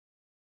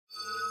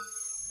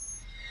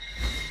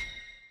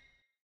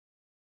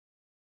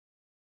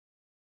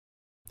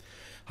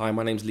Hi,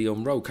 my name's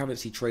Leon Rowe,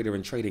 currency trader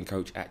and trading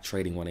coach at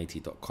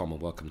trading180.com, and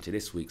welcome to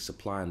this week's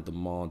supply and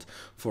demand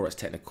Forex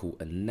technical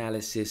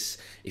analysis.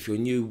 If you're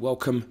new,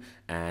 welcome,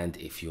 and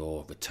if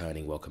you're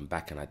returning, welcome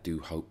back. And I do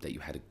hope that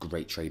you had a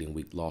great trading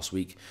week last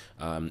week.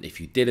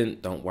 If you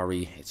didn't, don't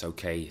worry, it's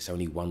okay. It's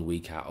only 1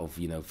 week out of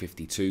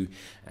 52,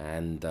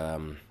 and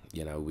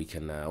we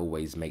can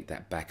always make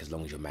that back as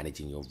long as you're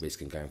managing your risk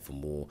and going for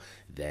more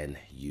than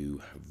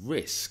you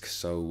risk.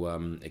 So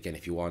again,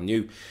 if you are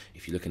new,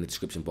 if you look in the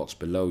description box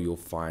below, you'll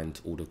find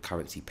all the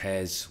currency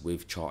pairs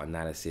with chart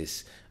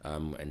analysis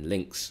and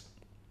links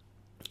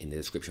in the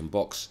description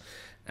box.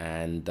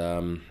 And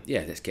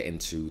yeah, let's get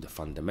into the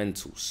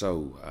fundamentals.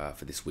 So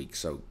for this week,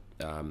 so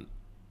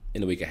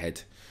in the week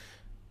ahead,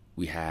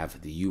 we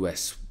have the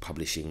US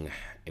publishing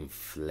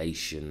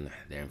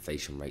their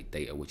inflation rate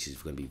data, which is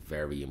going to be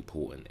very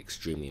important,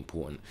 extremely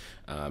important.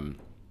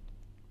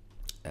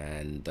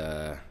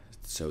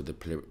 So the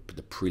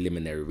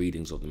preliminary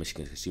readings of the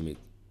Michigan consumer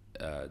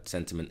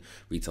sentiment,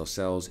 retail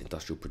sales,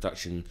 industrial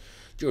production,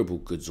 durable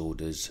goods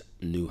orders,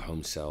 new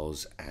home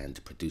sales,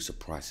 and producer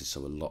prices.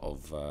 So a lot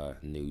of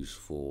news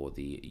for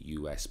the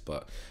US,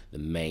 but I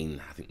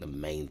think the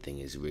main thing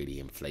is really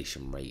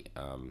inflation rate,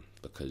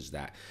 because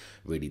that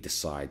really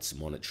decides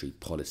monetary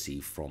policy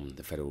from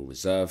the Federal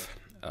Reserve.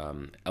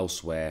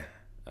 Elsewhere,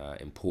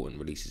 important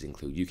releases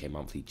include UK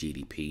monthly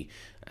GDP.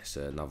 That's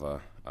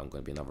going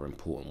to be another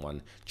important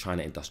one.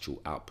 China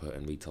industrial output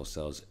and retail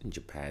sales in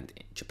Japan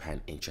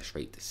interest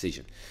rate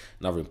decision.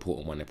 Another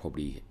important one they're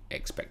probably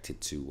expected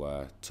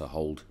to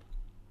hold.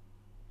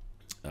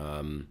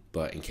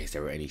 But in case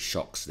there are any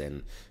shocks,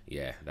 then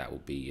yeah, that will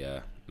be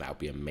a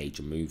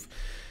major move.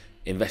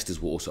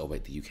 Investors will also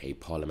await the UK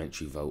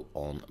parliamentary vote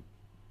on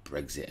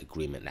Brexit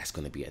agreement. That's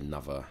going to be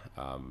another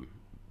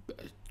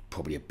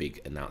probably a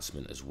big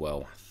announcement as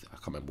well. I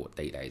can't remember what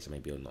date that is,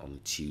 maybe on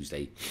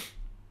Tuesday,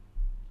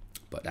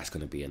 but that's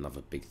going to be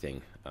another big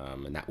thing,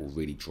 and that will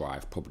really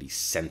drive probably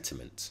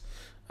sentiment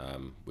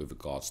with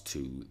regards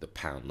to the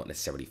pound, not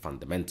necessarily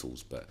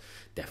fundamentals, but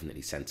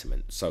definitely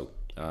sentiment. So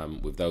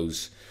with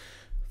those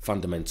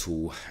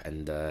fundamental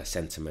and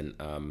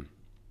sentiment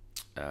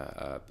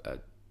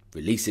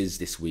releases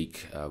this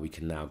week, we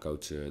can now go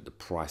to the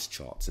price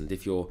charts. And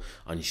if you're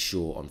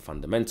unsure on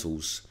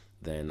fundamentals,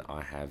 then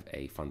I have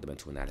a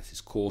fundamental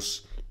analysis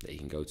course that you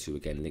can go to.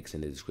 Again, links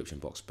in the description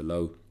box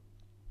below.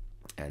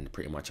 And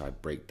pretty much I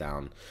break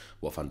down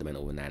what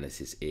fundamental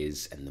analysis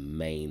is and the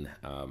main,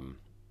 I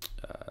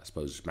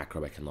suppose,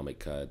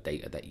 macroeconomic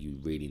data that you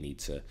really need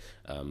to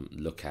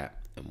look at,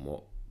 and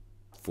what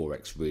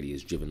Forex really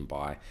is driven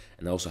by.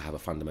 And I also have a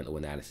fundamental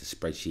analysis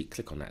spreadsheet.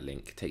 Click on that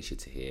link, it takes you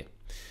to here,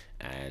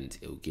 and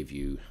it will give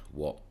you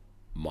what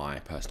my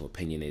personal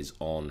opinion is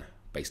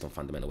based on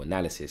fundamental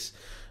analysis,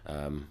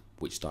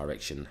 which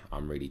direction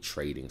I'm really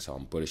trading. So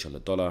I'm bullish on the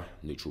dollar,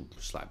 neutral,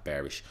 slight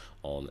bearish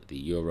on the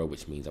euro,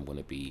 which means I'm going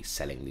to be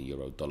selling the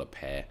euro dollar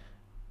pair,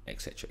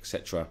 etc.,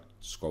 etc.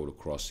 Scroll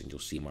across and you'll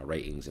see my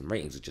ratings, and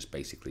ratings are just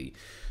basically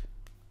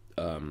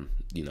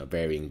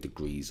varying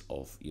degrees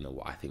of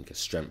what I think is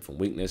strength and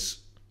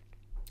weakness.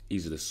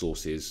 These are the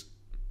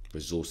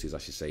resources I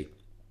should say,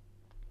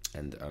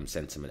 and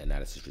sentiment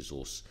analysis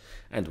resource,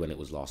 and when it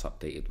was last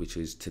updated, which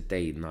is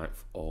today,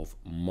 9th of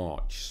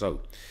March.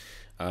 So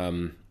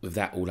with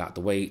that all out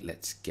the way,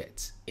 let's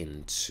get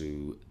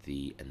into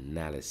the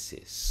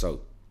analysis.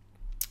 So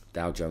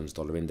Dow Jones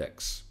Dollar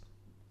Index,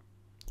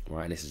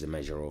 right, and this is a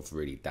measure of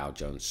really Dow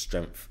Jones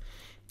strength,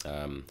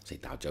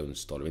 Dow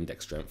Jones Dollar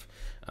Index strength,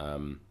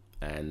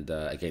 and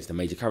against the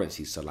major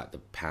currencies, so like the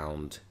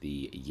pound,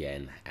 the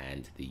yen,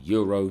 and the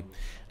euro.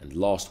 And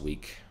last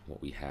week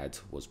what we had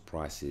was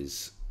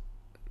prices,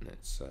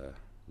 let's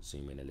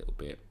zoom in a little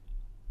bit,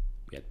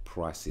 we had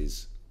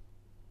prices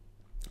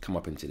come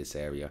up into this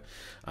area.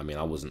 I mean,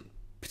 I wasn't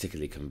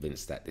particularly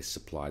convinced that this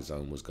supply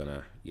zone was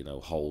gonna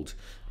hold.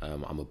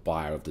 I'm a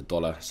buyer of the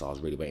dollar, so I was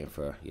really waiting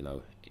for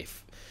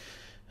if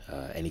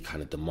any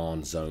kind of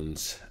demand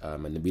zones,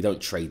 and we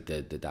don't trade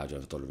the Dow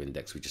Jones Dollar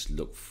Index. We just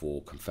look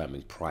for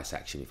confirming price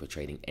action if we're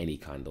trading any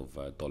kind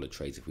of dollar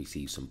trades. If we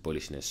see some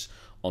bullishness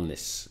on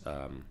this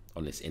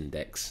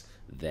index,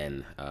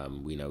 then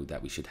we know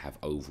that we should have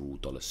overall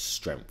dollar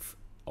strength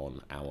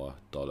on our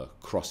dollar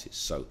crosses.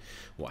 So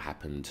what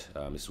happened,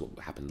 this is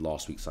what happened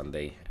last week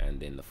Sunday,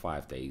 and in the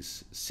 5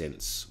 days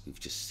since, we've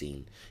just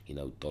seen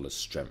dollar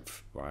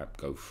strength, right,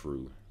 go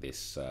through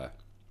this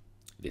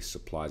this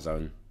supply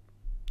zone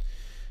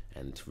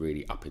and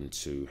really up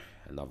into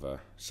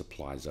another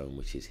supply zone,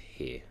 which is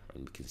here.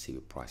 And we can see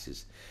the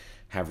prices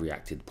have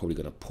reacted. Probably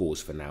going to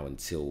pause for now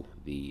until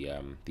the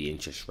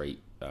interest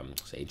rate,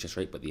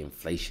 but the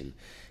inflation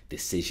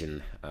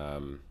decision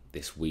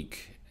this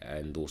week,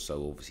 and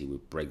also obviously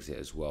with Brexit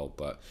as well.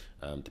 But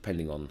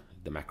depending on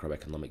the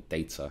macroeconomic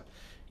data,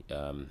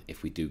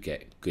 if we do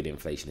get good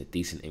inflation, a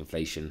decent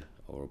inflation,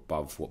 or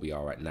above what we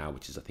are right now,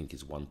 which is I think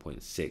is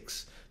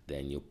 1.6,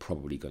 then you're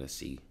probably going to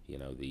see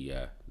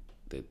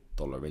the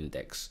dollar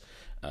index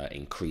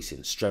increase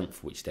in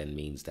strength, which then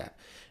means that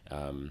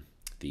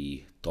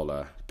the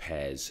dollar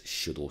pairs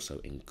should also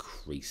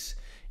increase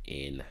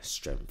in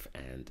strength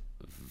and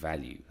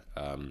value.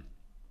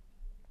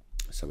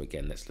 So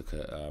again, let's look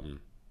at the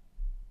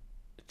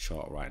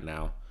chart right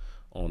now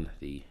on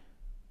the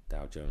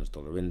Dow Jones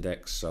Dollar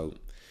Index. So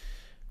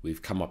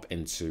we've come up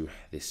into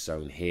this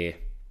zone here,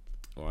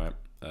 right?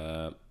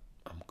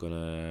 I'm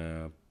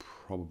gonna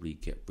probably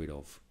get rid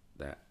of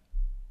that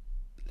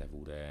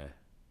level there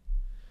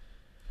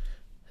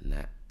and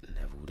that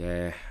level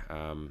there.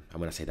 And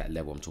when I say that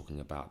level, I'm talking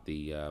about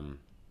the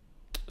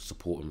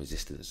support and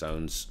resistance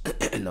zones.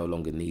 No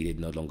longer needed,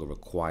 no longer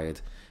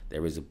required.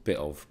 There is a bit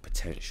of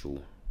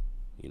potential,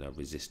 you know,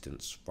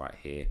 resistance right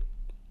here.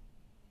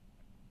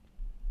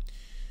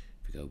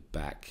 If we go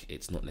back,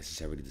 it's not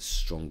necessarily the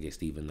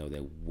strongest, even though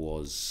there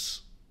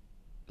was,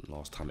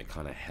 last time it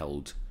kind of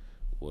held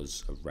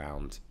was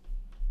around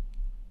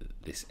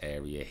this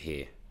area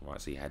here,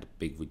 right? So you had a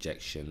big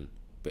rejection,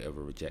 bit of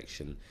a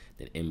rejection,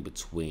 then in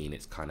between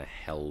it's kind of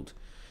held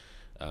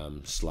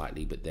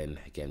slightly, but then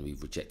again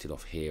we've rejected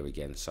off here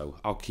again, so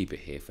I'll keep it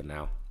here for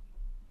now.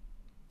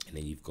 And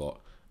then you've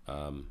got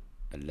a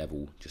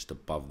level just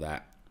above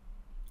that,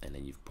 and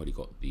then you've probably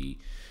got the,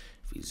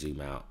 if we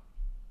zoom out,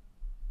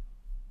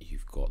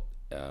 you've got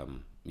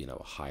you know,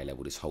 a high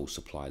level, this whole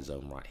supply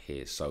zone right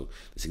here. So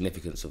the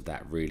significance of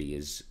that really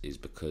is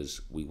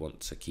because we want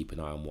to keep an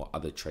eye on what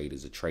other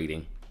traders are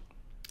trading.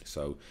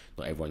 So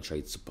not everyone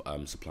trades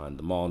supply and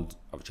demand.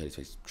 Other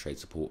traders trade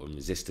support and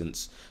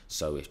resistance.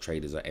 So if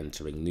traders are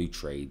entering new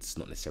trades,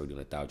 not necessarily on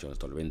the Dow Jones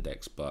Dollar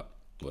Index, but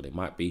well, they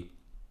might be,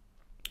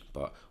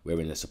 but we're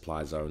in the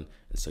supply zone,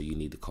 and so you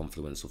need the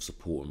confluence of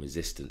support and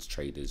resistance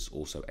traders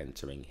also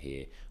entering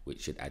here,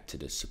 which should add to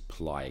the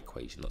supply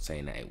equation. Not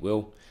saying that it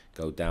will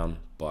go down,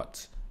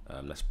 but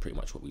that's pretty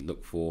much what we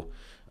look for.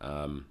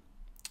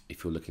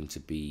 If you're looking to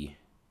be,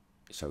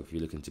 if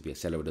you're looking to be a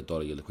seller of the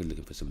dollar, you're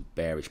looking for some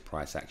bearish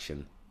price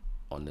action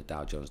on the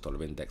Dow Jones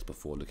Dollar Index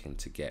before looking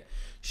to get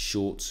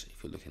short.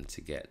 If you're looking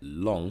to get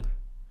long,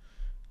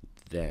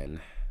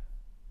 then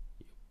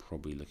you're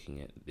probably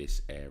looking at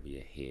this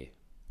area here,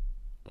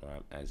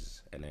 right,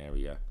 as an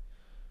area,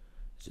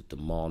 as a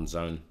demand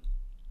zone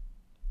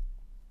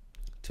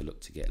to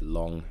look to get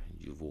long.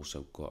 You've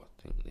also got,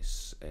 I think,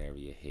 this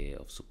area here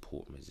of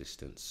support and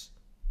resistance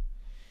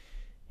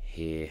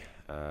here.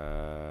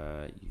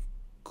 You've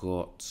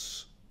got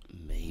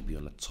maybe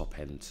on the top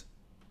end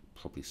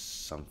probably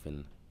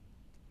something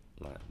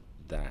like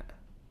that,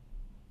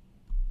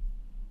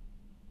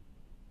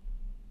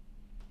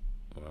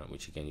 all right,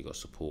 which again, you got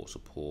support,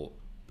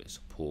 bit of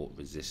support,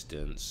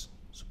 resistance,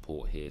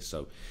 support here.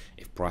 So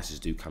if prices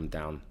do come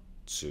down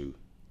to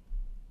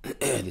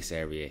this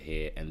area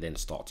here and then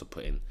start to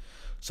put in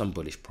some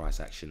bullish price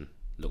action,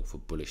 look for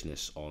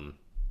bullishness on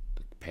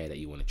the pair that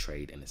you want to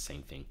trade, and the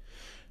same thing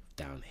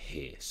down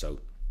here.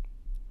 So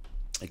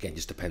again,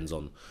 just depends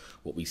on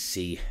what we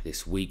see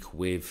this week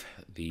with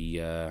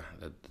the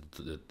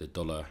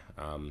dollar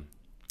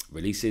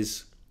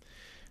releases.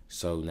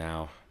 So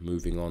now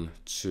moving on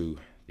to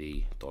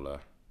the dollar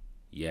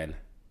yen,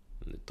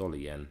 and the dollar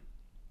yen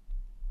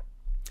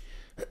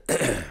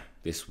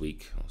this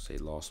week, I'll say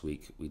last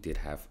week, we did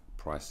have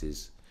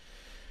prices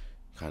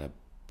kind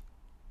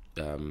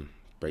of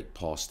break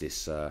past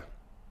this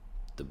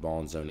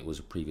demand zone. It was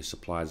a previous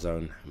supply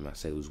zone, and I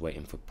say it was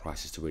waiting for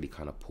prices to really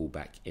kind of pull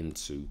back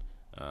into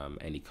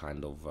any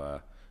kind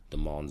of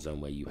demand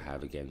zone where you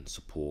have, again,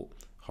 support,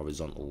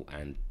 horizontal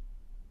and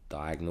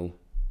diagonal.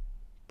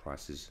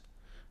 Prices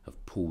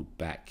have pulled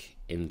back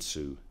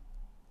into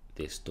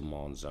this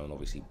demand zone,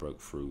 obviously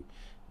broke through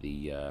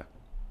the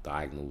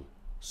diagonal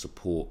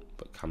support,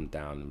 but come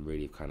down and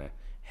really kind of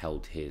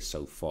held here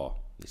so far.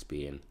 This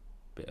being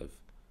a bit of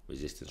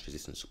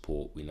resistance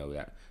support. We know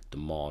that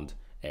demand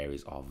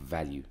areas are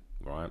value,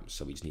 right?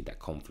 So we just need that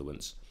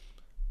confluence.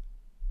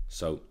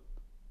 So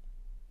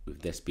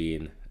with this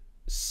being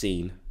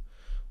seen,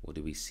 what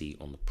do we see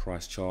on the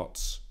price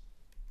charts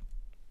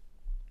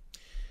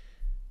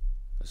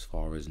as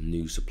far as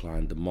new supply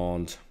and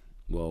demand?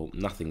 Well,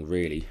 nothing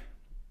really.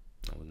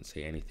 I wouldn't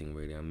say anything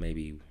really. I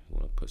maybe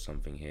want to put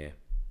something here,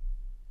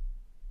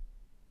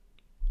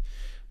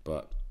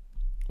 but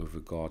with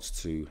regards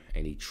to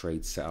any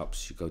trade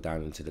setups, you go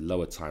down into the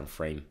lower time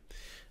frame,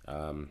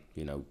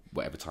 you know,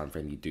 whatever time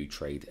frame you do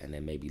trade, and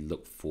then maybe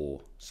look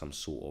for some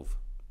sort of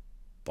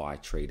buy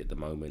trade at the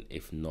moment.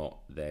 If not,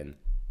 then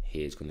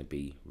here's going to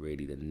be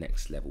really the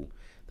next level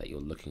that you're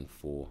looking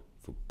for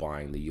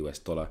buying the US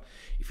dollar.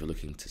 If you're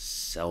looking to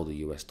sell the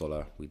US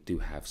dollar, we do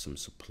have some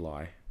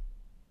supply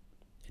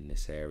in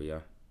this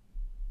area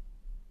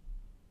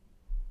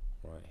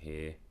right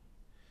here.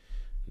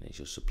 And there's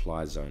your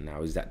supply zone.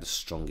 Now, is that the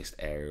strongest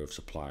area of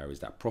supply, or is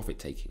that profit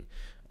taking?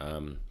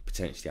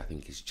 Potentially, I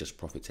think it's just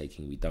profit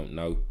taking. We don't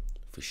know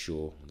for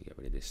sure. Let me get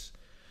rid of this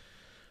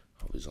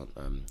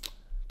horizontal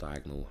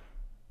diagonal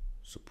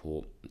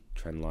support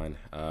trend line,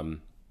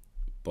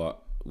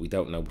 but we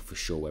don't know for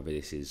sure whether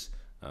this is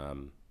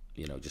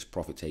you know, just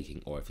profit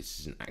taking, or if this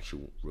is an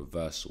actual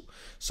reversal.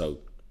 So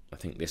I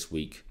think this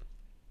week,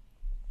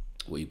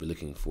 what you'd be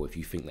looking for, if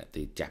you think that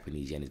the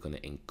Japanese yen is going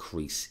to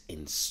increase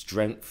in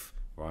strength,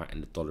 right?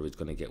 And the dollar is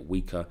going to get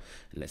weaker.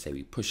 And let's say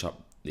we push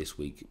up this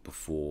week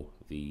before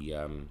the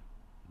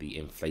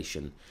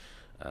inflation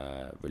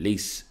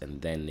release,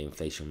 and then the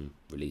inflation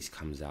release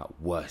comes out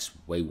worse,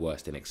 way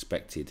worse than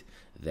expected,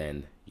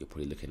 then you're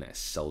probably looking at a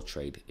sell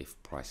trade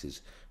if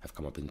prices have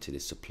come up into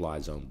this supply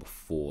zone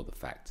before the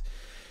fact.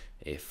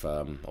 If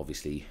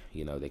obviously,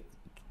 you know, the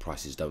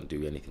prices don't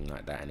do anything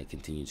like that and they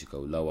continue to go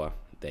lower,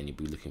 then you'll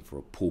be looking for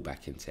a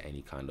pullback into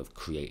any kind of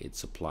created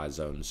supply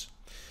zones.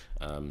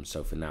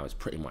 So for now, it's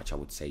pretty much, I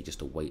would say,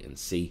 just a wait and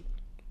see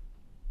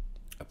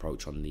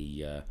approach on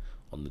the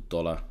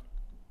dollar,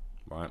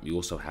 right? We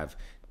also have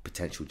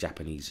potential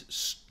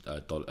Japanese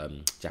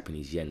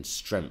yen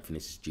strength, and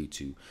this is due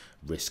to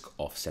risk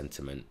off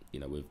sentiment, you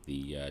know, with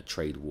the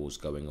trade wars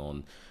going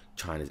on,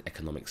 China's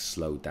economic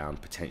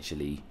slowdown,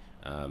 potentially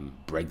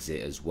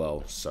Brexit as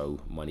well. So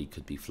money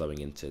could be flowing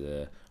into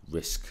the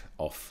risk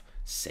off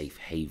safe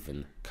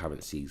haven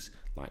currencies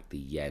like the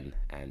yen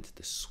and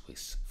the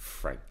Swiss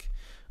franc.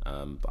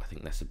 But I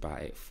think that's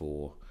about it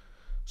for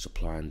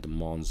supply and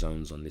demand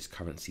zones on this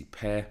currency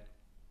pair.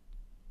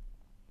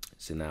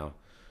 So now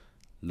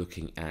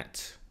looking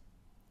at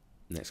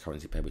next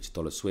currency pair, which is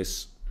dollar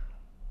Swiss.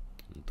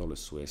 Dollar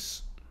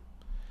Swiss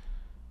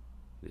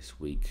this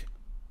week,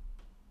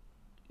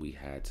 we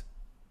had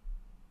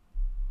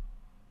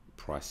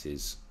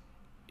prices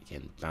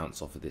again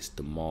bounce off of this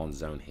demand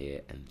zone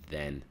here and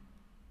then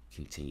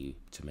continue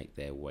to make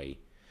their way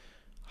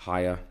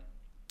higher.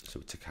 So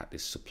we took out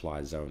this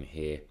supply zone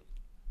here.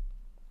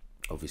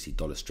 Obviously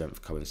dollar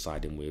strength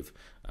coinciding with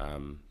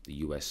the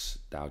US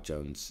Dow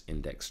Jones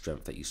index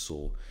strength that you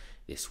saw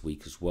this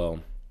week as well.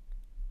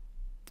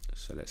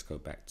 So let's go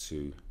back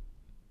to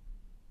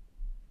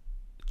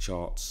the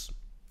charts.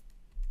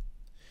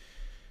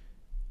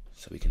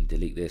 So we can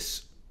delete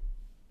this.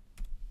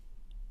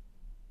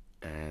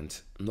 And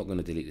I'm not going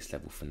to delete this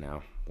level for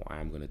now. What I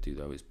am going to do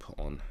though is put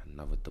on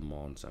another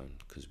demand zone,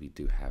 because we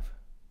do have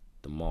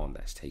demand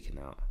that's taken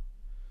out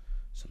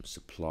some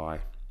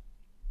supply.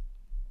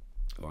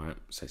 Right,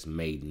 so it's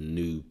made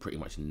new, pretty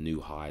much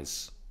new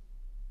highs.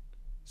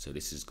 So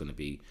this is going to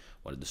be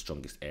one of the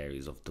strongest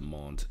areas of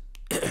demand,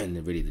 and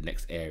then really the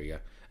next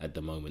area at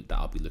the moment that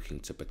I'll be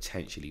looking to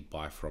potentially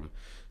buy from.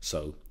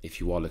 So if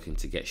you are looking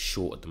to get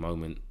short at the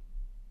moment,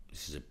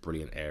 this is a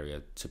brilliant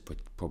area to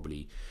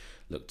probably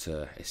look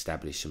to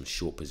establish some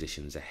short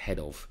positions ahead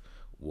of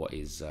what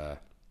is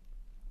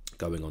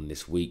going on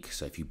this week.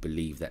 So if you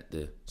believe that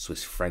the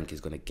Swiss franc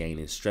is going to gain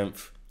in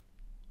strength,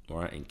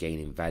 right, and gain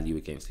in value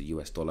against the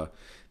US dollar,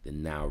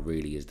 then now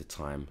really is the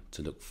time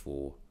to look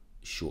for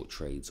short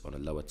trades on a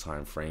lower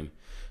time frame.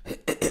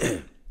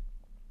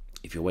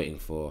 If you're waiting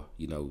for,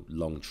 you know,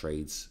 long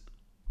trades,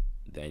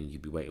 then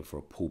you'd be waiting for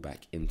a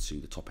pullback into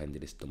the top end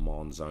of this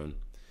demand zone,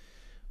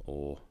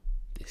 or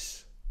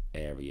this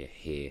area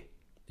here,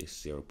 this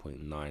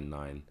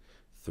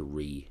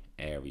 0.993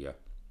 area.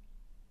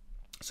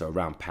 So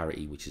around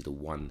parity, which is the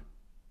one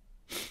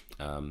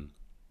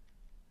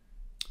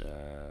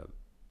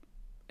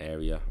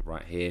area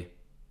right here.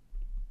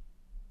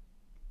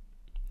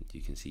 You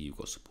can see you've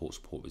got support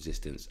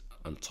resistance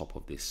on top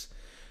of this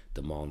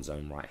demand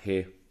zone right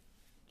here.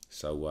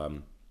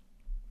 So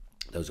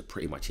those are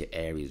pretty much your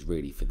areas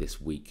really for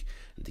this week.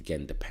 And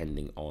again,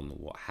 depending on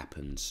what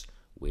happens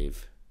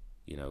with,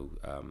 you know,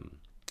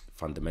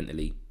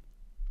 fundamentally,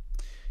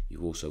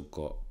 you've also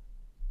got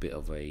a bit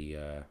of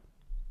a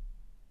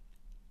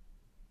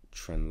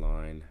trend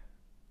line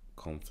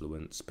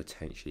confluence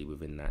potentially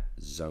within that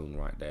zone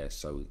right there.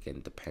 So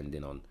again,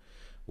 depending on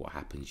what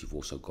happens, you've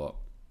also got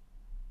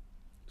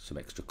some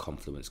extra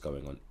confluence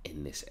going on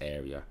in this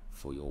area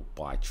for your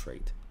buy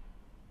trade.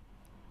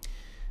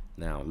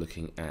 Now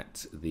looking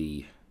at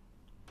the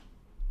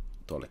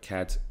dollar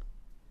CAD,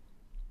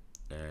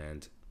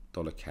 and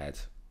dollar CAD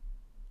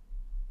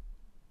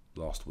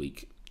last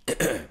week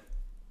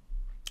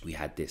we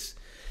had this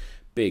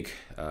big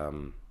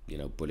you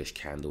know, bullish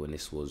candle, and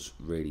this was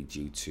really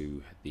due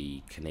to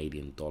the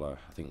Canadian dollar,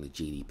 I think the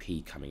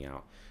GDP coming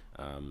out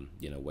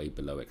you know, way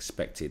below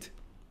expected,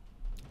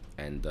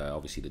 and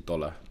obviously the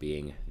dollar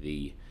being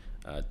the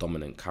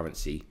dominant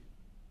currency,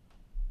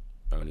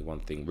 only one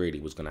thing really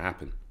was going to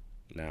happen.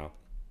 Now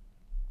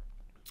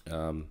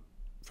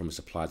from a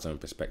supply zone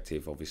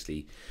perspective,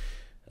 obviously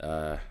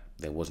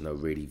there was no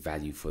really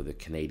value for the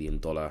Canadian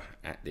dollar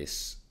at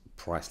this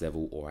price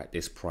level or at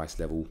this price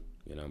level.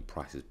 You know,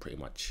 prices pretty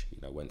much,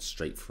 you know, went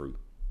straight through.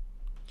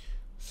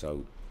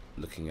 So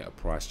looking at a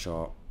price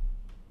chart,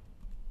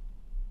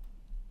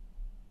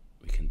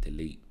 we can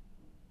delete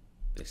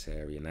this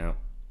area now.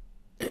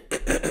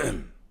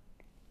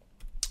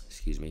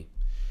 Excuse me.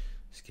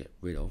 Let's get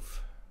rid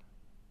of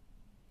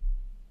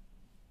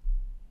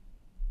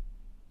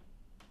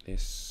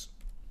this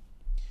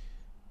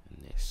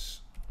and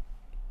this.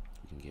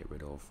 We can get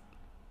rid of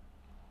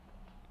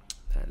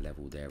that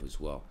level there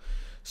as well.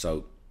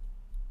 So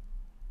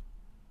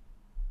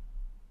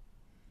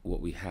what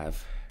we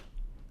have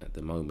at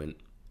the moment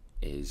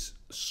is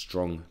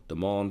strong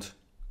demand.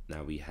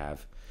 Now we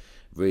have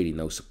really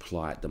no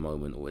supply at the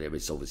moment, or there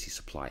is obviously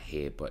supply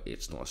here, but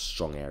it's not a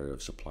strong area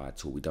of supply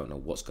at all. We don't know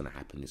what's going to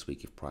happen this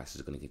week, if prices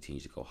are going to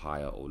continue to go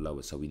higher or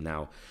lower. So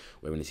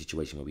we're in a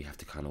situation where we have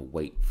to kind of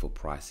wait for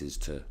prices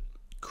to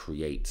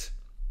create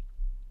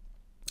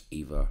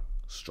either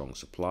strong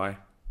supply,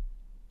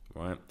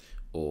 right?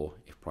 Or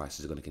if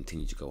prices are going to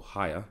continue to go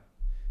higher,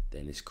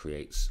 then this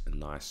creates a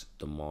nice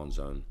demand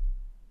zone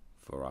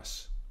for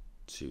us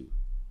to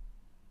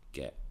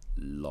get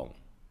long.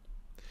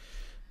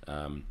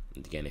 And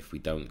again, if we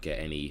don't get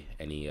any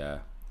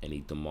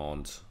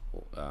demand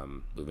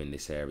within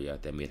this area,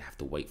 then we'd have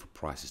to wait for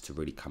prices to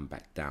really come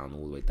back down,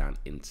 all the way down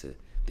into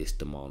this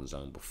demand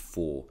zone,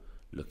 before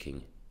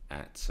looking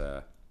at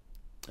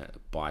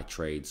buy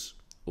trades.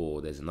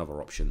 Or there's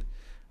another option,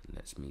 and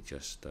let me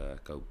just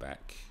go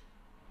back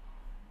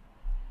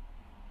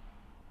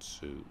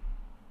to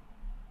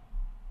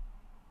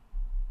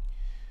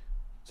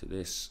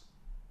this.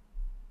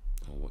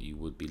 Or what you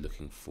would be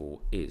looking for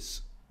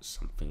is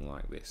something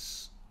like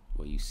this,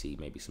 where you see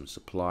maybe some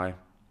supply,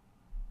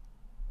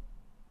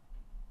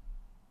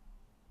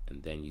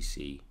 and then you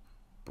see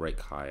break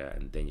higher,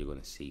 and then you're going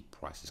to see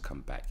prices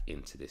come back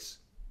into this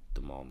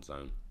demand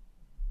zone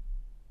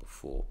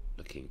before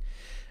looking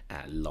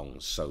at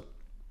longs. So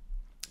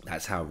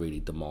that's how really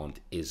demand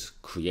is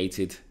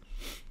created,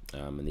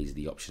 and these are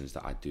the options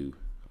that I do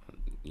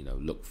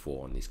look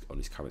for on this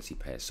currency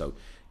pair. So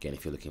again,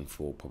 if you're looking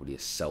for probably a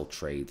sell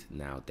trade,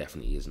 now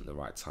definitely isn't the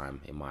right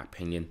time, in my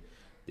opinion.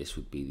 This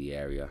would be the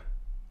area,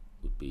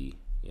 the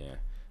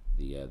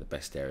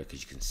best area,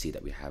 because you can see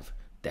that we have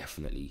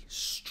definitely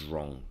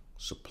strong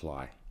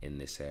supply in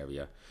this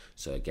area.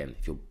 So again,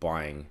 if you're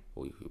buying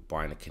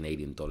a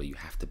Canadian dollar, you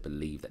have to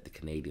believe that the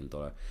Canadian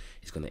dollar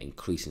is going to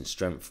increase in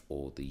strength,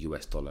 or the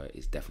US dollar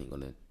is definitely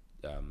going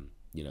to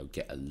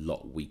get a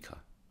lot weaker,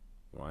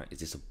 right? Is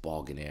this a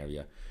bargain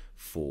area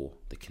for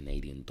the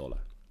Canadian dollar?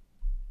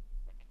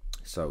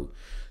 So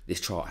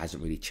this chart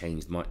hasn't really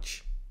changed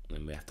much,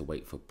 and we have to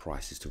wait for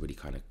prices to really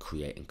kind of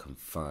create and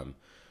confirm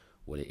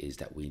what it is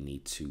that we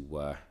need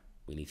to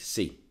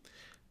see.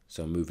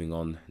 So moving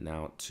on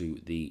now to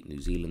the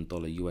New Zealand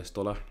dollar, US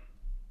dollar.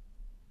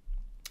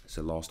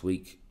 So last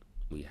week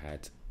we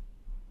had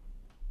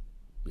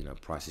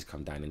prices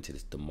come down into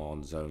this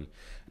demand zone,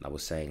 and I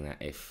was saying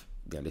that if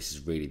this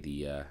is really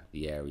the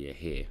area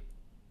here,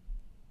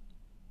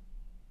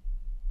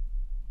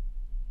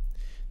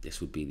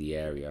 this would be the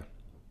area,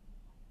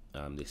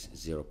 this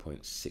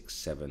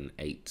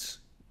 0.678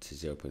 to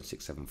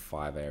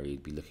 0.675 area.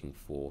 You'd be looking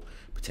for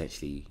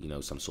potentially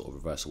some sort of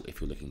reversal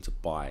if you're looking to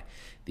buy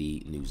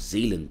the New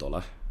Zealand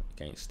dollar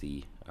against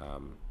the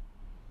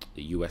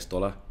US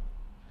dollar.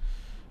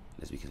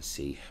 As we can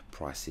see,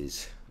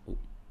 prices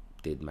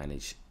did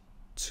manage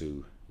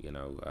to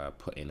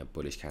put in a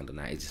bullish candle.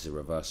 Now, is this a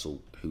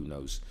reversal? Who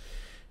knows?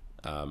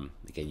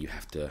 Again, you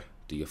have to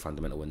do your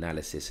fundamental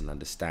analysis and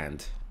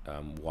understand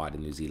why the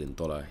New Zealand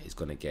dollar is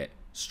going to get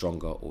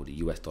stronger, or the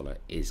US dollar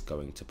is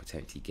going to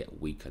potentially get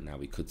weaker. Now,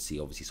 we could see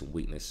obviously some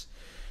weakness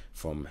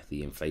from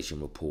the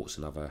inflation reports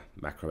and other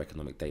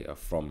macroeconomic data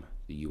from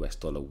the US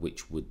dollar,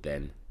 which would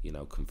then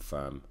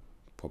confirm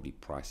probably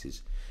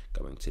prices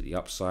going to the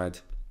upside.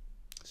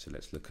 So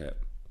let's look at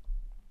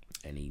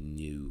any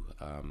new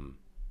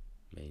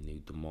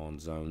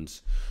demand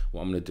zones.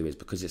 What I'm going to do is,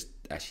 because it's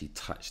actually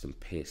touched and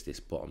pierced this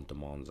bottom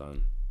demand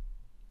zone,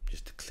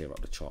 just to clear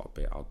up the chart a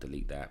bit, I'll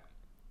delete that.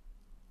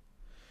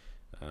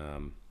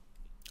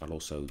 I'll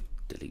also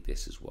delete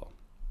this as well.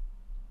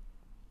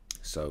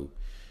 So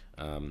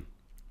you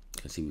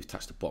can see we've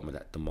touched the bottom of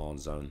that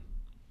demand zone,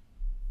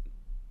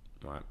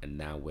 right? And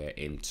now we're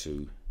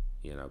into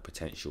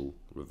potential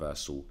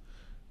reversal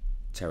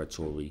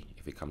territory.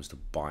 If it comes to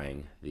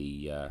buying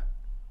the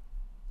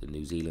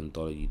New Zealand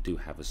dollar, you do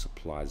have a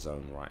supply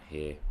zone right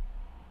here,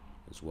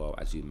 as well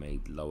as you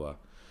made lower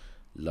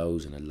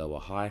lows and a lower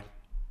high.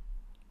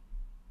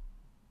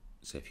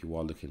 So if you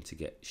are looking to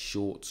get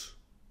short,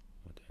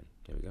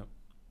 there we go,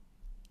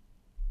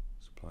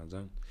 supply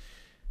zone.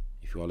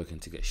 If you are looking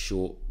to get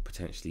short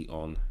potentially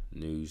on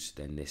news,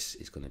 then this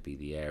is going to be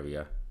the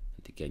area.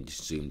 And again,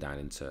 just zoom down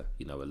into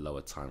a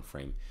lower time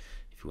frame.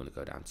 If you want to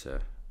go down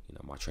to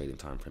my trading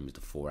time frame is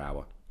the 4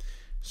 hour.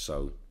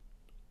 So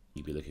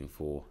you'd be looking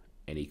for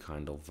any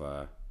kind of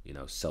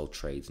sell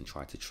trades and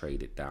try to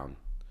trade it down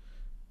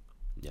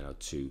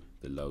to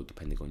the low,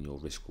 depending on your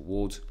risk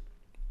reward.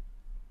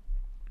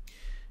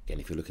 Again,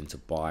 if you're looking to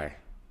buy,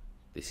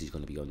 this is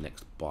going to be your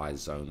next buy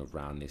zone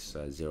around this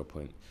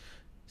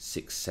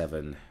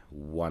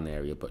 0.671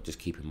 area, but just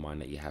keep in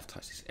mind that you have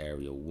touched this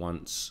area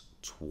once,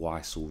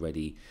 twice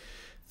already.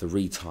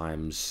 3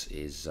 times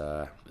is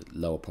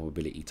lower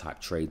probability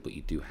type trade, but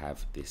you do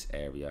have this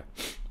area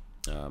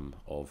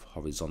of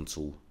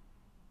horizontal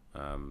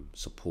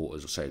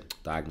support,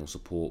 diagonal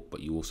support,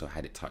 but you also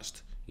had it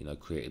touched,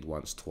 created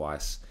once,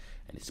 twice,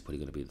 and it's probably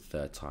going to be the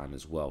 3rd time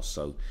as well.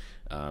 So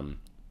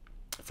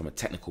from a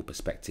technical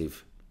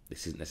perspective,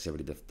 this isn't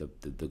necessarily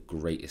the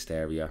greatest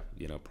area.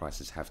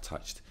 Prices have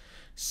touched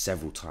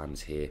several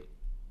times here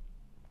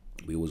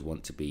we always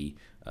want to be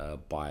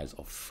buyers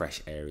of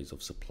fresh areas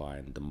of supply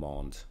and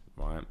demand,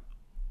 right?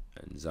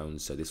 And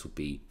zones. So this would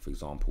be, for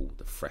example,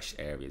 the fresh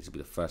area. This would be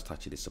the first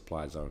touch of this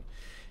supply zone,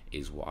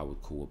 is what I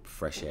would call a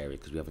fresh area,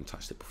 because we haven't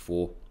touched it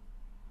before.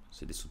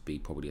 So this would be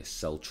probably a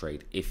sell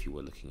trade if you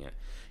were looking at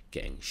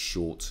getting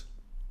short.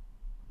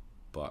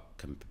 But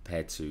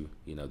compared to,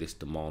 you know, this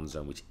demand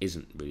zone, which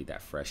isn't really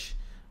that fresh,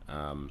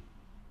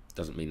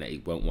 doesn't mean that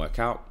it won't work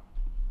out.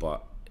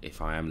 But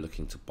if I am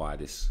looking to buy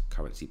this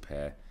currency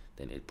pair,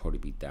 then it'd probably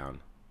be down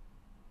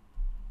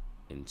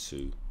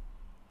into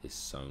this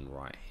zone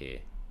right here.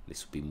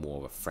 This would be more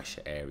of a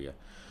fresher area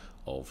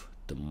of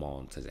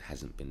demand, as it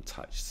hasn't been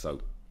touched.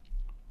 So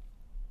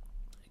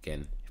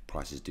again, if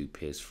prices do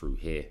pierce through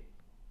here,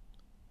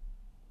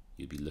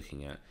 you'd be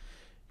looking at,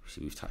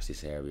 see, we've touched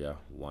this area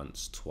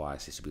once,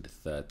 twice, this would be the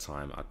third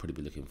time. I'd probably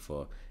be looking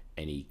for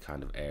any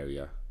kind of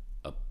area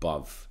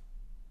above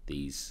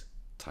these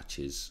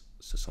touches,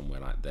 so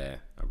somewhere like there,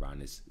 around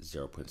this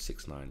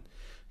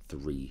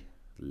 0.693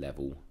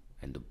 level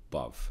and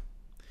above.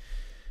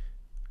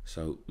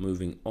 So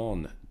moving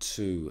on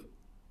to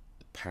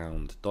the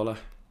pound dollar.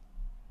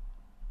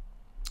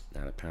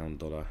 Now the pound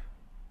dollar,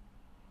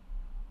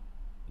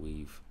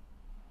 we've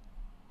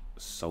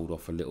sold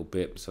off a little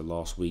bit. So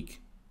last week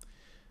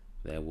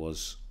there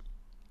was,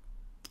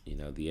 you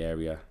know, the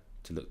area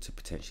to look to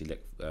potentially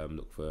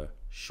look for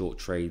short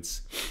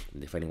trades,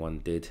 and if anyone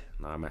did,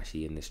 and I'm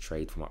actually in this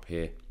trade from up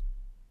here,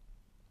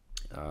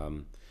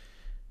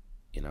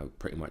 you know,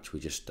 pretty much we're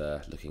just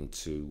looking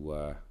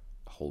to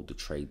hold the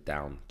trade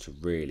down to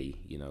really,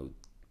 you know,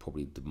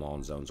 probably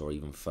demand zones or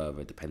even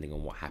further, depending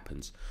on what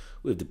happens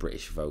with the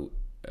British vote,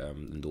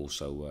 and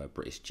also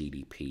British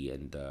GDP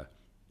and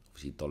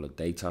obviously dollar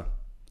data.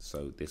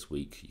 So this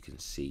week you can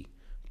see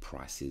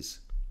prices,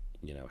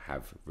 you know,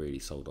 have really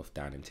sold off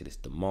down into this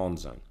demand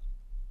zone.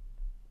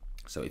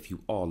 So if you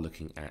are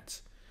looking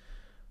at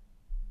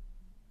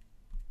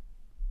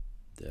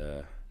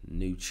the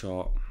new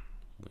chart,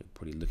 we're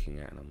probably looking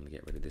at, and I'm going to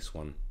get rid of this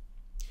one,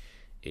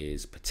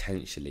 is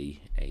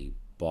potentially a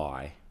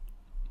buy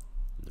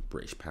in the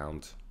British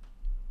pound,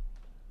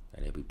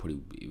 and it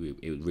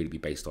would really be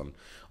based on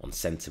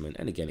sentiment,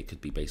 and again it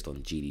could be based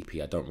on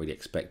GDP. I don't really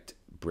expect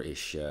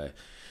British UK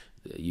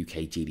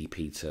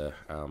GDP to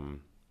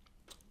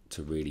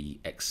really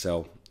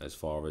excel as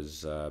far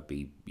as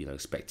be, you know,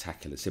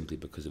 spectacular, simply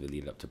because of the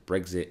lead up to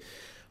Brexit.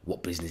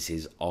 What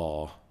businesses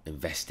are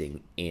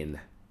investing in,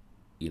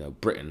 you know,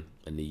 Britain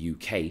and the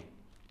UK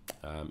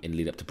in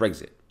lead up to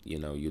Brexit? You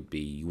know,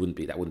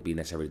 that wouldn't be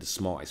necessarily the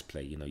smartest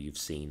play. You know, you've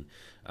seen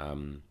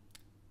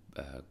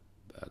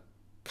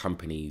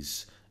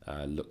companies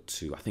look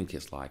to, I think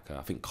it's like,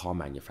 I think car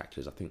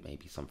manufacturers, I think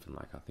maybe something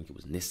like, I think it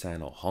was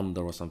Nissan or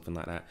Honda or something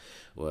like that,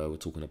 where we're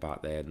talking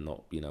about they're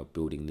not, you know,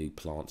 building new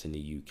plants in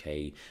the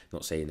UK.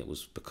 Not saying it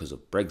was because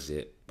of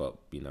Brexit, but,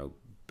 you know,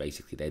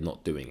 basically they're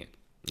not doing it.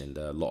 And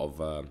a lot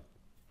of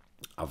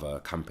other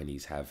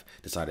companies have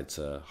decided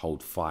to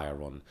hold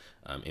fire on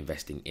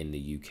investing in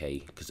the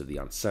UK because of the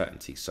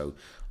uncertainty. So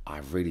I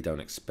really don't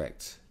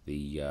expect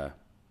the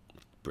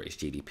British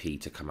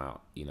GDP to come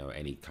out, you know,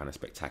 any kind of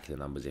spectacular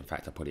numbers. In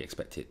fact, I probably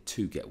expect it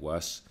to get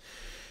worse.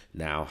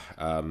 Now,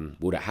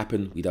 will that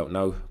happen? We don't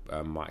know.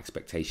 My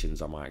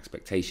expectations are my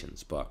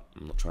expectations, but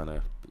I'm not trying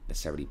to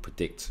necessarily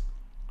predict,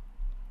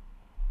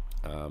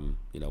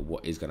 you know,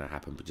 what is going to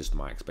happen. But just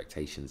my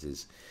expectations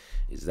is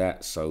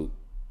that. So,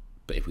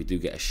 but if we do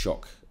get a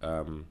shock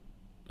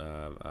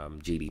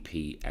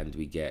GDP, and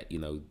we get, you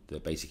know,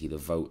 basically the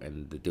vote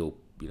and the deal,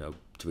 you know,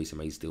 Theresa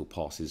May's deal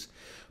passes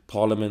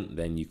Parliament,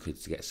 then you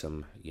could get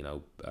some, you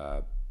know,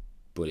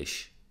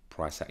 bullish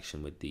price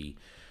action with the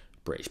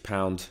British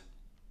pound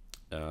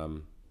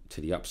to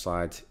the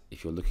upside.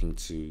 If you're looking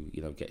to,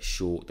 you know, get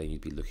short, then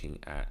you'd be looking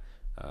at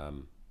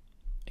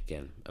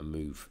again a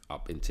move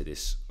up into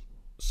this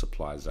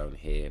supply zone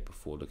here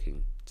before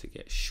looking to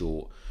get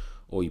short,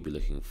 or you'd be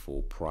looking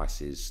for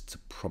prices to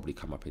probably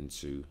come up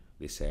into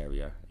this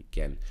area.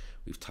 Again,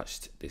 we've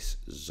touched this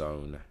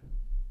zone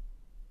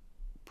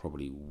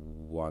probably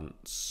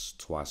once,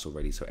 twice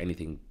already, so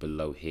anything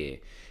below here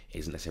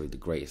isn't necessarily the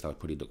greatest. I would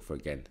probably look for,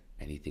 again,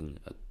 anything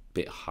a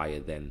bit higher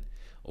than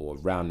or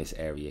around this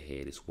area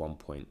here, this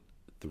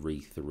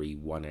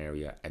 1.331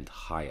 area and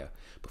higher,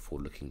 before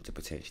looking to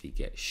potentially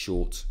get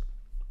short.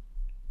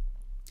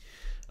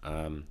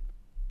 And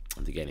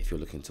again, if you're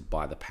looking to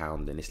buy the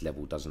pound and this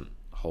level doesn't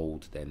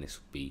hold, then this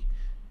would be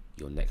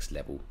your next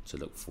level to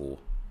look for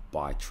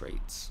buy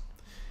trades.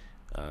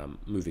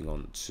 Moving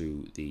on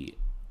to the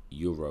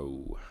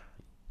euro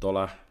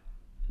dollar.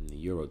 In the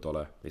euro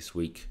dollar this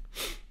week,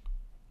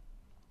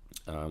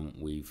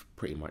 we've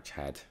pretty much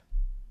had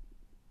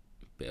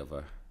a bit of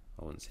a,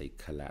 I wouldn't say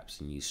collapse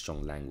and use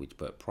strong language,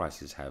 but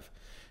prices have,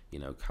 you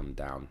know, come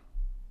down,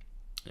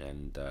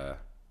 and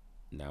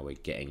now we're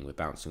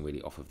bouncing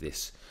really off of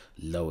this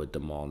lower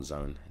demand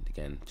zone. And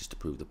again, just to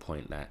prove the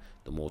point that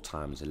the more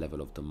times a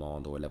level of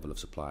demand or a level of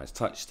supply is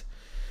touched,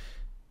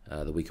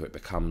 the weaker it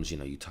becomes. You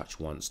know, you touch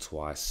once,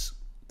 twice,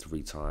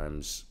 three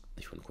times,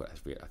 if you want to call it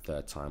a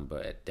third time,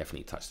 but it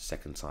definitely touched the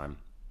second time,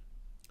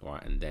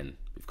 right? And then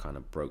we've kind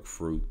of broke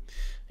through.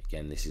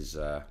 Again, this is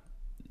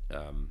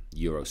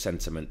euro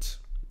sentiment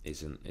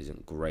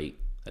isn't great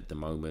at the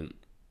moment.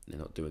 They're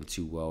not doing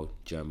too well.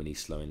 Germany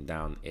slowing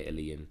down,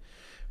 Italy in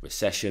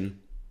recession,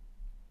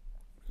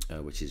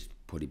 which is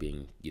probably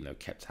being, you know,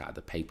 kept out of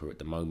the paper at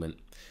the moment,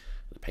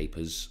 the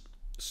papers.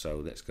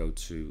 So let's go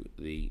to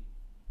the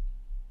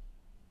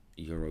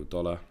euro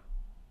dollar.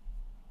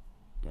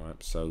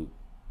 Right, so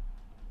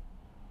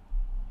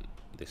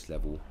this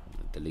level, I'm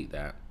going to delete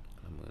that.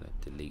 I'm going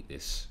to delete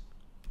this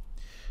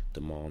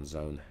demand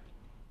zone,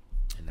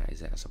 and that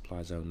is at a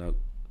supply zone. Nope.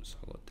 So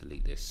I've got to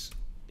delete this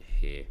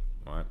here.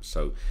 All right,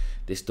 so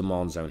this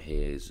demand zone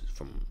here is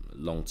from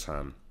long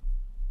term,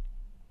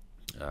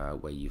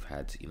 where you've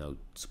had, you know,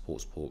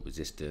 support,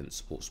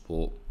 resistance,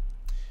 support,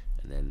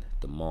 and then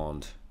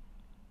demand.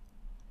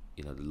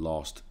 You know, the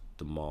last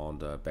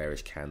demand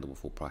bearish candle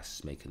before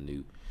prices make a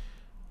new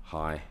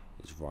high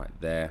is right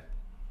there.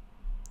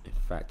 In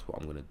fact,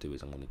 what I'm going to do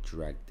is I'm going to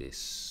drag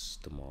this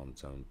demand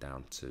zone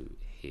down to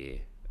here,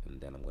 and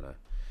then I'm going to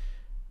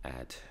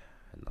add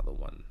another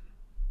one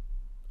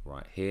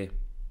right here.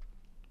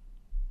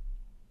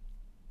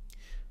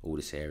 All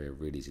this area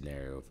really is an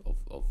area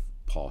of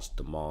past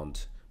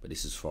demand, but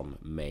this is from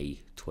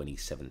May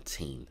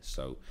 2017.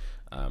 So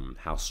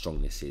how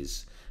strong this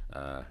is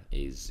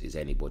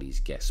anybody's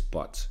guess,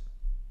 but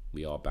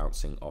we are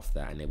bouncing off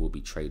that, and there will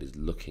be traders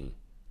looking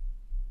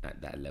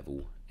at that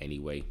level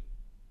anyway.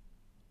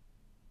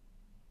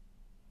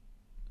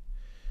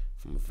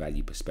 From a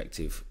value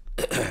perspective,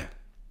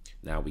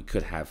 now we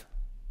could have,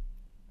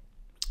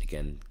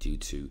 again, due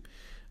to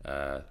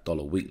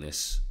dollar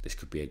weakness, this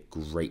could be a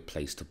great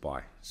place to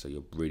buy. So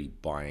you're really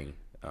buying,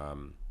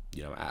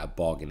 you know, at a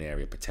bargain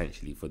area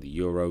potentially for the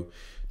euro.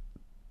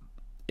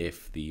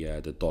 If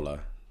the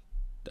dollar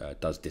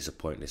does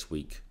disappoint this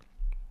week,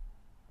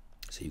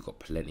 so you've got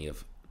plenty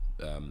of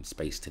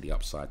space to the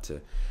upside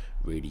to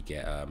really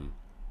get,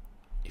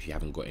 if you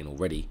haven't got in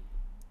already,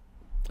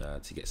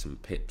 to get some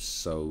pips.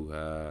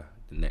 So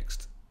the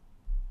next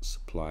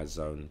supply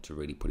zone to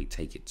really probably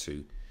take it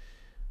to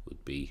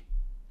would be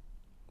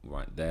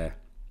right there.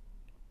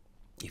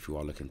 If you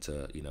are looking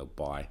to, you know,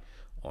 buy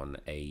on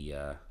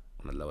a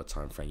lower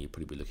time frame, you'd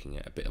probably be looking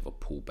at a bit of a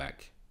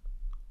pullback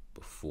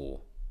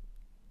before,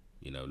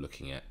 you know,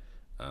 looking at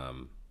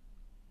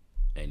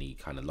any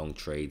kind of long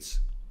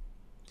trades.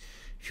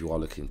 If you are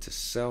looking to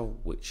sell,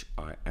 which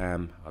I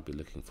am, I'll be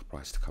looking for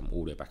price to come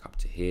all the way back up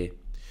to here,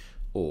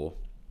 or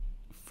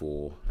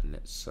for, and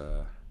let's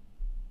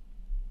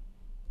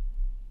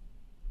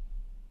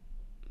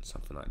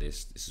something like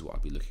this. This is what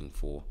I'd be looking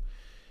for.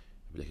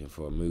 I'd be looking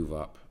for a move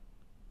up,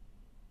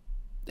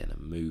 then a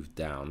move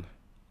down,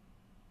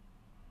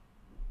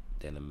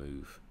 then a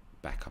move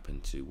back up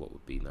into what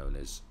would be known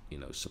as, you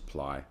know,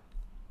 supply.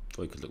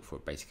 Or you could look for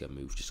basically a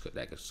move just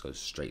that goes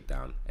straight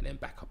down and then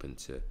back up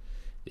into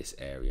this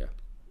area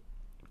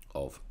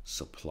of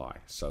supply.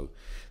 So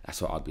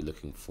that's what I'd be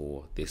looking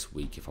for this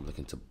week if I'm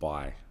looking to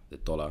buy the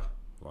dollar,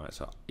 right?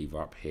 So either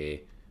up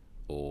here,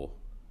 or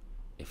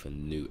if a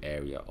new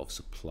area of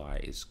supply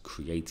is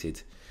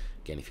created.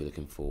 Again, if you're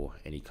looking for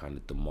any kind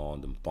of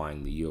demand and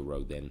buying the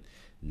euro, then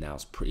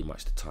now's pretty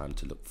much the time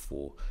to look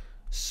for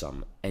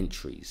some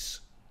entries.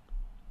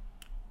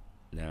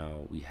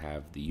 Now we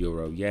have the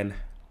euro yen,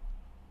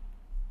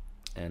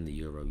 and the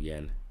euro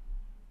yen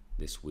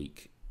this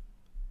week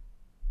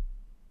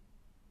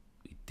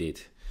we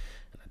did,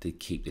 and I did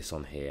keep this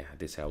on here. I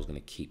did say I was going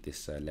to keep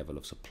this level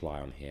of supply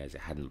on here as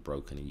it hadn't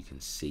broken, and you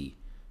can see,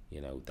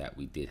 you know, that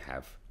we did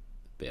have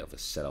a bit of a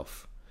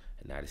sell-off,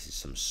 and now this is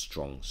some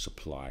strong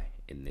supply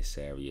in this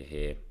area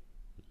here.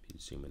 Let me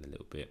zoom in a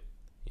little bit.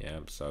 Yeah,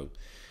 so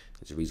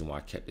there's a reason why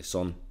I kept this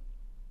on.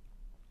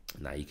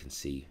 Now you can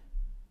see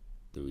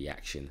the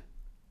reaction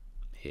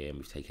here, and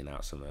we've taken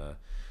out some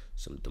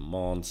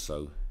demand.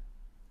 So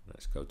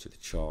let's go to the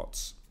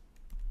charts.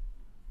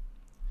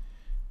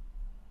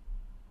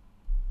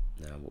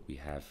 Now what we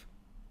have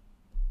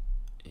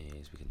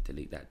is we can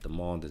delete that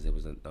demand, as there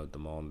was no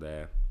demand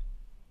there.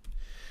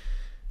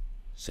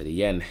 So the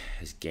yen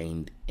has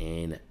gained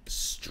in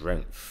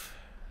strength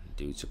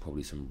due to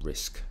probably some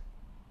risk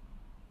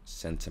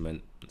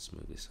sentiment. Let's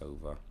move this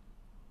over.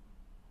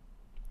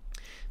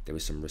 There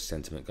is some risk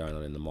sentiment going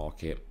on in the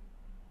market,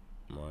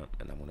 right?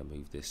 And I want to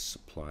move this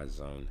supply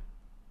zone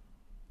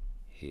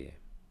here.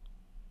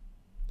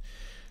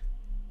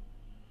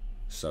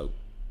 So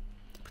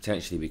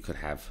potentially we could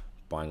have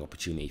buying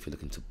opportunity if you're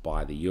looking to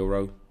buy the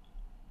euro,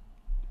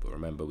 but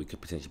remember, we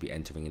could potentially be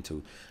entering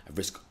into a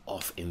risk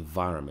off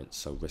environment.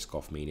 So risk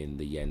off meaning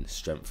the yen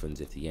strengthens.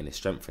 If the yen is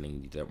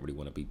strengthening, you don't really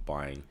want to be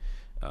buying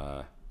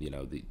you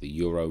know, the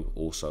euro.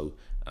 Also,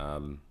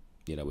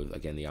 you know, with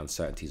again the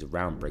uncertainties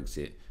around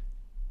Brexit,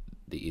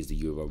 is the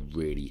euro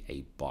really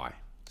a buy?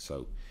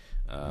 So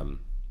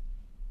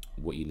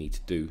what you need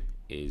to do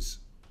is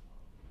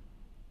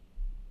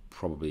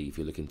probably, if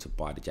you're looking to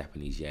buy the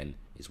Japanese yen,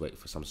 is wait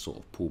for some sort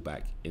of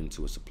pullback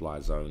into a supply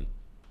zone,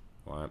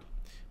 right,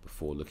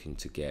 before looking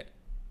to get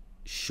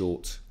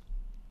short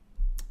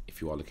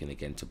if you are looking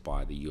again to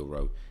buy the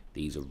euro,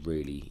 these are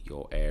really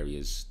your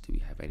areas. Do we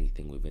have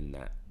anything within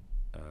that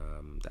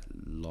that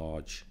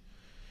large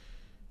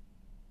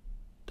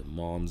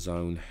demand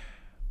zone?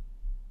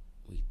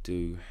 We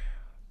do.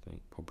 I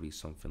think probably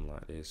something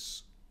like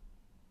this.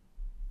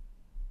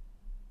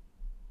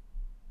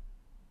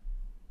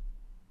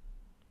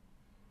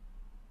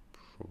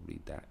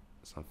 Probably that,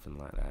 something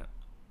like that,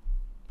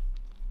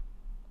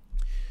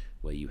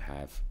 where you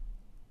have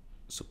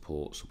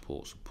support,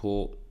 support,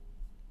 support,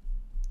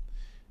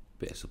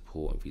 bit of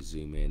support if you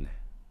zoom in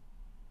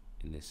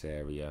this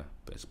area,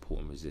 bit of support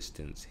and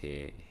resistance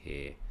here,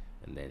 here,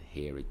 and then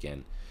here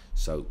again.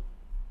 So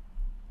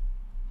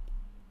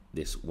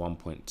this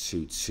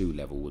 1.22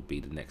 level would be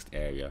the next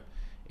area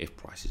if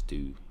prices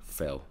do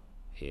fail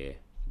here,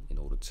 in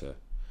order to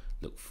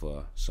look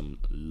for some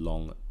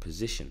long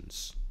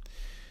positions.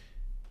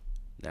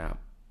 Now,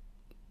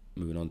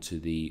 moving on to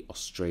the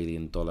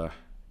Australian dollar,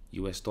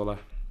 US dollar.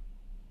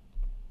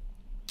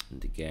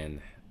 And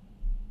again,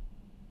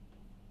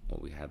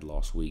 what we had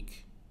last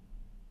week,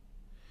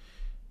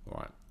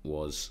 right,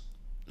 was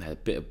had a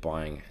bit of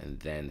buying, and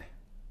then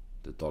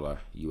the dollar,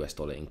 US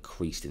dollar,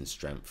 increased in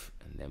strength,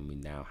 and then we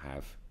now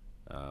have,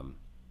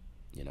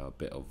 you know, a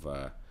bit of,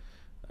 I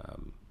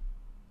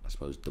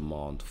suppose,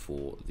 demand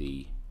for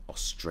the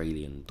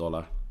Australian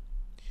dollar.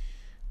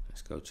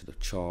 Let's go to the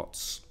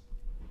charts.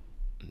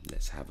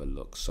 Let's have a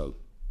look. So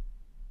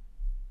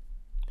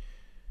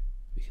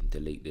we can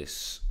delete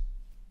this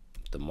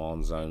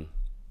demand zone.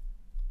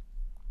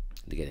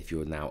 And again, if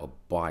you're now a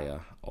buyer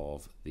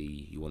of the,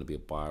 you want to be a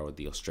buyer of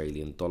the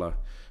Australian dollar,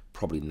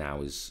 probably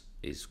now is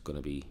going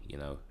to be, you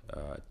know,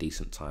 a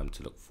decent time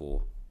to look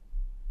for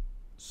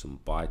some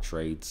buy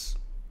trades.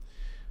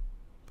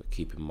 But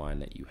keep in mind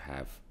that you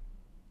have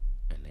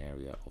an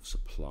area of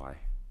supply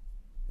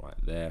right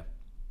there.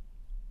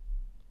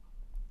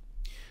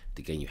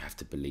 Again, you have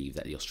to believe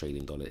that the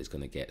Australian dollar is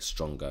going to get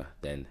stronger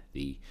than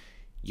the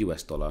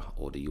US dollar,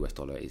 or the US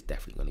dollar is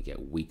definitely going to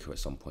get weaker at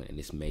some point. And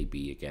this may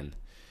be, again,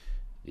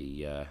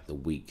 the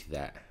week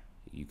that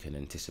you can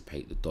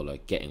anticipate the dollar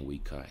getting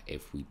weaker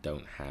if we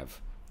don't have,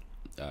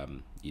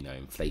 you know,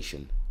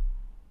 inflation,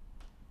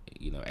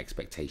 you know,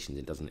 expectations.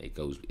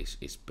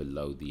 It's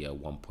below the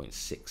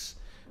 1.6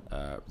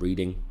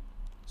 reading.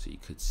 So you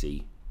could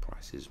see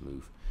prices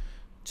move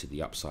to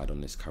the upside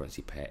on this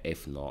currency pair.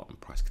 If not, and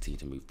price continue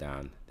to move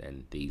down,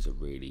 then these are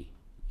really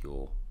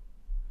your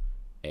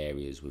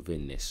areas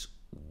within this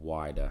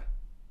wider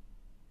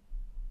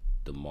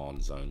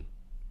demand zone.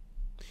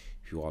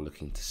 If you are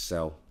looking to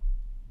sell,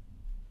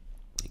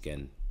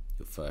 again,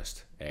 your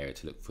first area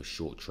to look for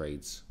short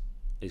trades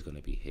is going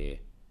to be here.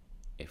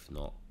 If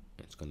not,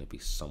 it's going to be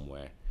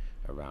somewhere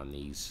around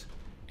these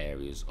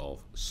areas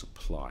of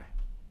supply.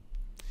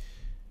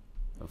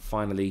 And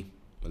finally,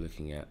 we're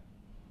looking at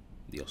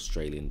the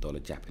Australian dollar,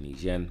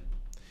 Japanese yen,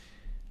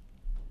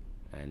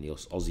 and the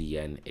Aussie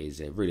yen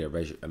is really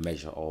a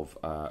measure of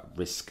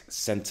risk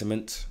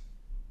sentiment.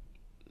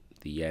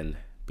 The yen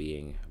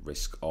being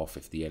risk off.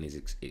 If the yen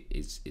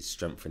is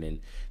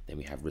strengthening, then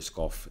we have risk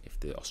off. If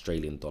the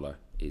Australian dollar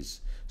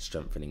is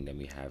strengthening, then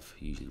we have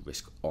usually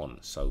risk on.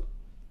 So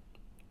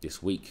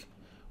this week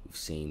we've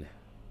seen,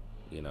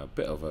 you know, a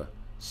bit of a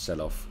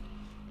sell-off.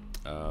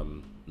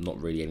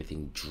 Not really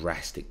anything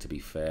drastic, to be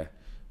fair.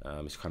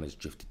 It's kind of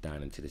drifted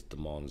down into this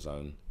demand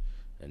zone,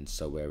 and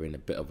so we're in a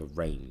bit of a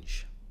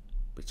range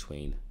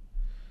between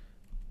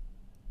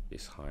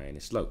this high and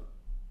this low.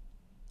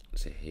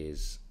 So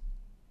here's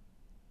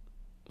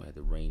where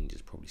the range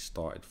is probably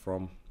started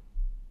from.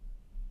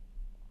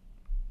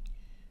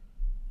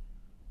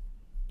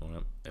 All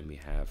right, and we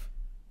have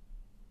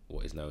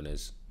what is known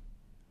as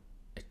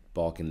a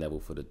bargain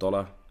level for the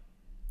dollar,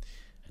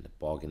 and the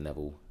bargain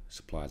level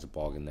supplies a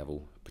bargain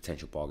level,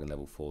 potential bargain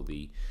level for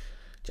the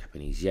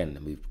Japanese yen.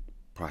 And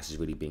prices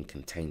really been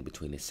contained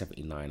between the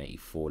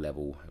 79.84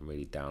 level and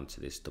really down to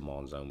this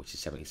demand zone, which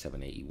is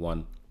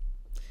 77.81.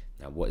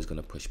 Now, what is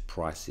going to push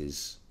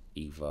prices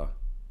either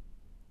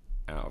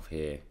out of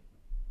here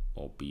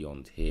or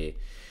beyond here?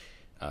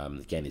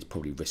 Again, it's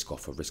probably risk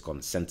off or risk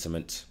on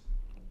sentiment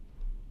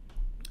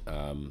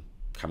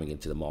coming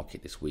into the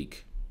market this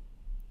week,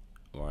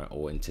 all right,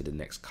 or into the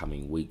next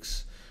coming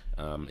weeks.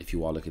 If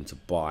you are looking to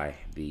buy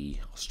the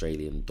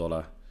Australian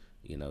dollar,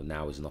 you know,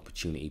 now is an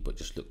opportunity, but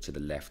just look to the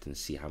left and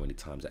see how many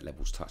times that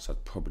level's touched.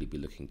 I'd probably be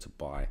looking to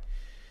buy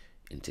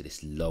into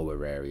this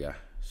lower area,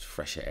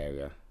 fresher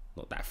area.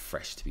 Not that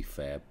fresh, to be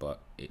fair,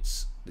 but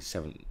it's the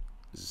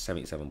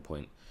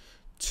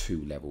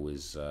 77.2 level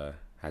is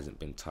hasn't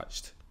been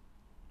touched.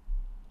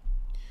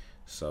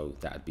 So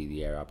that'd be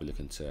the area I'd be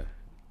looking to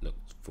look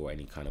for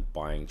any kind of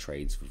buying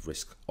trades with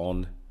risk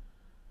on.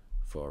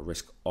 For a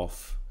risk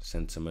off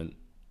sentiment,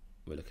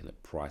 we're looking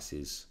at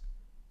prices,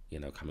 you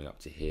know, coming up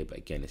to here, but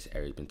again, this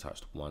area has been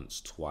touched once,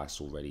 twice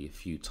already, a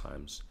few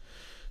times.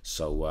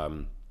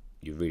 So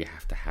you really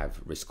have to have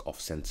risk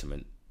off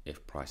sentiment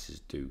if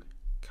prices do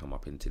come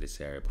up into this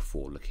area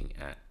before looking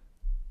at,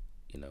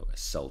 a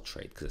sell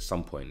trade, because at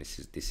some point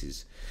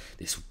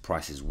this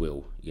prices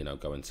will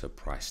go into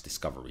price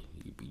discovery.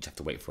 You just have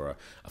to wait for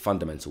a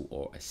fundamental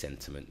or a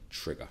sentiment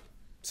trigger.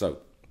 So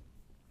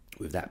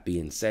with that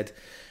being said,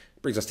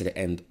 brings us to the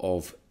end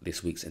of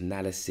this week's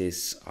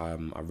analysis. I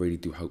really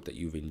do hope that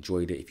you've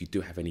enjoyed it. If you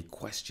do have any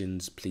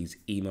questions, please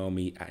email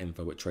me at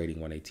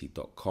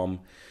info@trading180.com,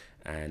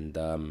 and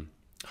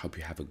hope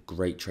you have a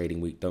great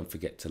trading week. Don't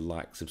forget to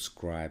like,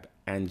 subscribe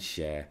and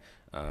share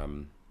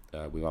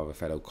with other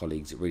fellow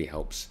colleagues. It really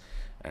helps,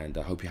 and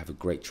I hope you have a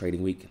great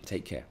trading week.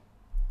 Take care.